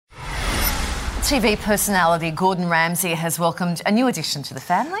TV personality Gordon Ramsay has welcomed a new addition to the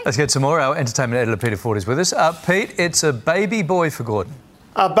family. Let's get some more. Our entertainment editor Peter Ford is with us. Pete, it's a baby boy for Gordon.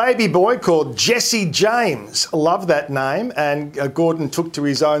 A baby boy called Jesse James. Love that name. And Gordon took to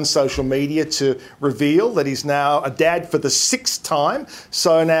his own social media to reveal that he's now a dad for the 6th time.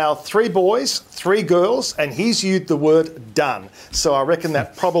 So now 3 boys, 3 girls, and he's used the word done. So I reckon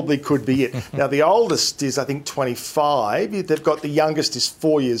that probably could be it. Now, the oldest is, I think, 25. They've got the youngest is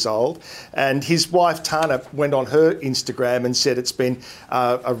 4 years old. And his wife, Tana, went on her Instagram and said it's been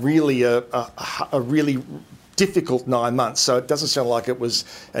a really difficult 9 months, so it doesn't sound like it was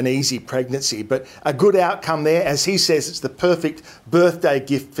an easy pregnancy, but a good outcome there. As he says, it's the perfect birthday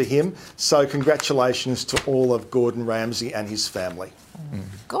gift for him. So congratulations to all of Gordon Ramsay and his family.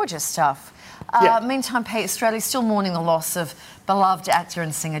 Gorgeous stuff. Meantime, Pete, Australia's still mourning the loss of beloved actor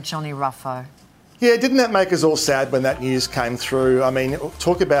and singer Johnny Ruffo. Yeah, didn't that make us all sad when that news came through? I mean,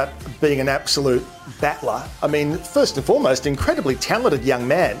 talk about being an absolute battler. I mean, first and foremost, incredibly talented young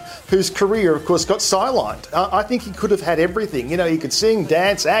man whose career, of course, got sidelined. I think he could have had everything. You know, he could sing,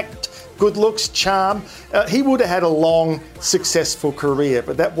 dance, act, good looks, charm. He would have had a long, successful career,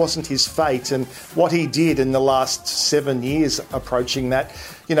 but that wasn't his fate. And what he did in the last 7 years approaching that,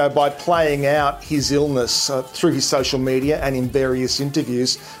 you know, by playing out his illness through his social media and in various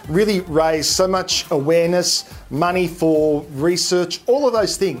interviews, really raised so much awareness, money for research, all of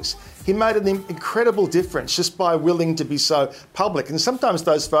those things. He made an incredible difference just by willing to be so public. And sometimes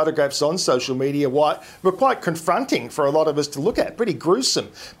those photographs on social media were quite confronting for a lot of us to look at, pretty gruesome.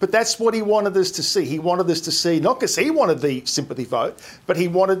 But that's what he wanted us to see. He wanted us to see, not because he wanted the sympathy vote, but he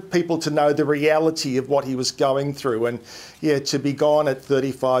wanted people to know the reality of what he was going through. And yeah, to be gone at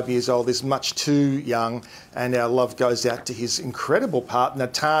 35 years old is much too young. And our love goes out to his incredible partner,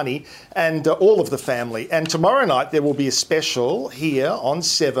 Tani, and all of the family. And tomorrow night there will be a special here on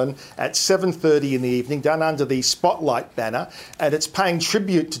 7 at 7:30 in the evening, done under the Spotlight banner. And it's paying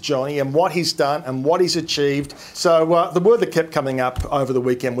tribute to Johnny and what he's done and what he's achieved. So the word that kept coming up over the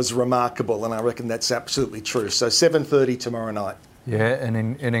weekend was remarkable, and I reckon that's absolutely true. So 7:30 tomorrow night. Yeah, an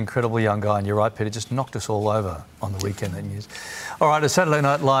incredible young guy. And you're right, Peter, just knocked us all over on the weekend, that news. All right, a Saturday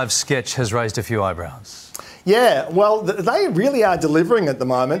Night Live sketch has raised a few eyebrows. Yeah, well, they really are delivering at the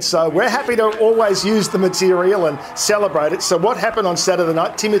moment, so we're happy to always use the material and celebrate it. So what happened on Saturday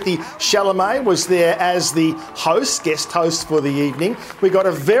night? Timothy Chalamet was there as the host, guest host for the evening. We got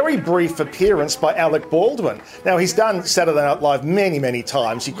a very brief appearance by Alec Baldwin. Now, he's done Saturday Night Live many, many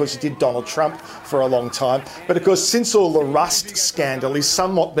times because he did Donald Trump for a long time. But of course, since all the Rust scandal, he's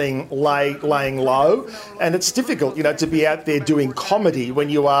somewhat being laying low. And it's difficult, you know, to be out there doing comedy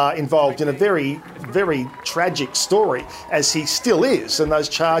when you are involved in a very, very tragic story, as he still is, and those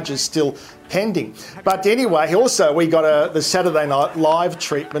charges still pending. But anyway, we got the Saturday Night Live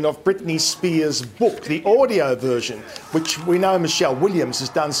treatment of Britney Spears' book, the audio version, which we know Michelle Williams has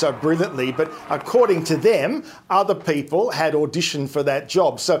done so brilliantly, but according to them, other people had auditioned for that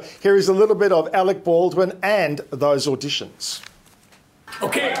job. So here is a little bit of Alec Baldwin and those auditions.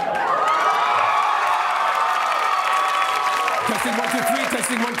 Okay. Testing 1, 2, 3,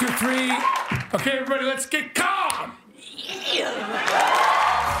 testing 1, 2, 3. Okay, everybody, let's get calm.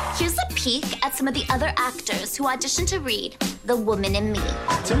 Here's a peek at some of the other actors who auditioned to read The Woman in Me.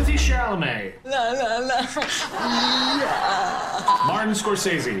 Timothy Chalamet. La, la, la. Yeah. Martin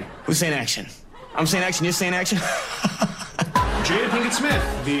Scorsese. Who's saying action? I'm saying action, you're saying action? Jada Pinkett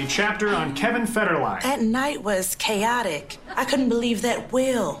Smith, the chapter on Kevin Federline. That night was chaotic. I couldn't believe that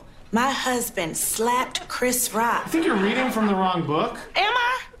Will, my husband, slapped Chris Rock. I think you're reading from the wrong book. Am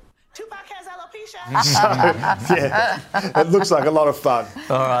I? Tupac has alopecia. So, yeah, it looks like a lot of fun.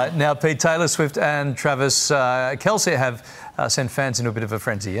 All right. Now, Pete, Taylor Swift and Travis Kelce have sent fans into a bit of a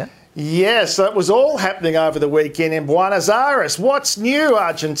frenzy, yeah? Yes, so it was all happening over the weekend in Buenos Aires. What's new,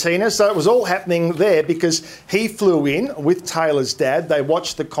 Argentina? So it was all happening there because he flew in with Taylor's dad. They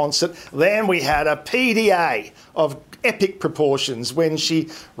watched the concert. Then we had a PDA of epic proportions when she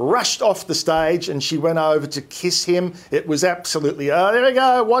rushed off the stage and she went over to kiss him. It was absolutely, there we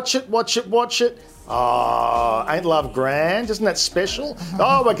go, watch it, watch it, watch it. Oh, ain't love grand? Isn't that special?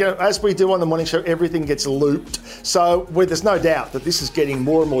 Oh, as we do on the morning show, everything gets looped. So there's no doubt that this is getting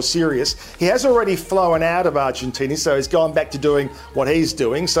more and more serious. He has already flown out of Argentina, so he's gone back to doing what he's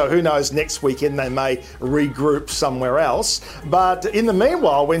doing. So who knows, next weekend they may regroup somewhere else. But in the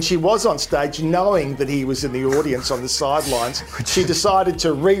meanwhile, when she was on stage, knowing that he was in the audience on the sidelines, she decided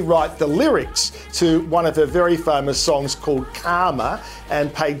to rewrite the lyrics to one of her very famous songs called Karma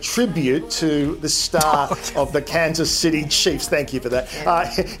and paid tribute to the star of the Kansas City Chiefs. Thank you for that.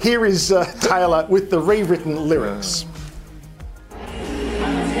 Here is Taylor with the rewritten lyrics.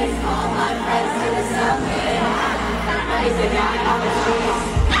 All my friends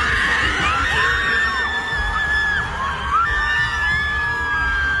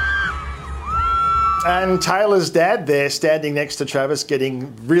And Taylor's dad there standing next to Travis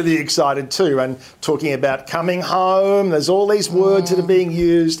getting really excited too and talking about coming home. There's all these words that are being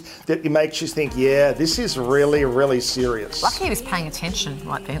used that makes you think, yeah, this is really, really serious. Lucky he was paying attention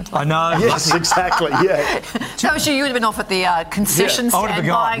right then. I know. Yes, exactly, yeah. So sure you would have been off at the concession I would have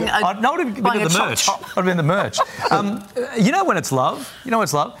stand been gone. I would have been at the merch. I would have been the merch. You know when it's love? You know when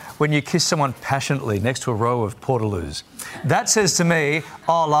it's love? When you kiss someone passionately next to a row of portaloos. That says to me,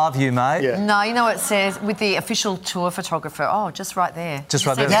 I love you, mate. Yeah. No, you know what it says with the official tour photographer. Oh, just right there. Just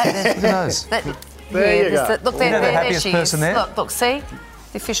right See there. that? Look at those. There you go. Look, there, You know the there happiest she person is. there? Look, see?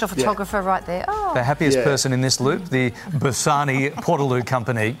 The official photographer right there. Oh. The happiest Yeah. person in this loop, the Bassani Portaloo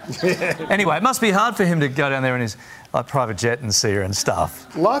Company. Anyway, it must be hard for him to go down there in his private jet and see her and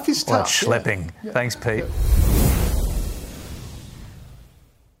stuff. Life is All that tough. schlepping. Thanks, Pete.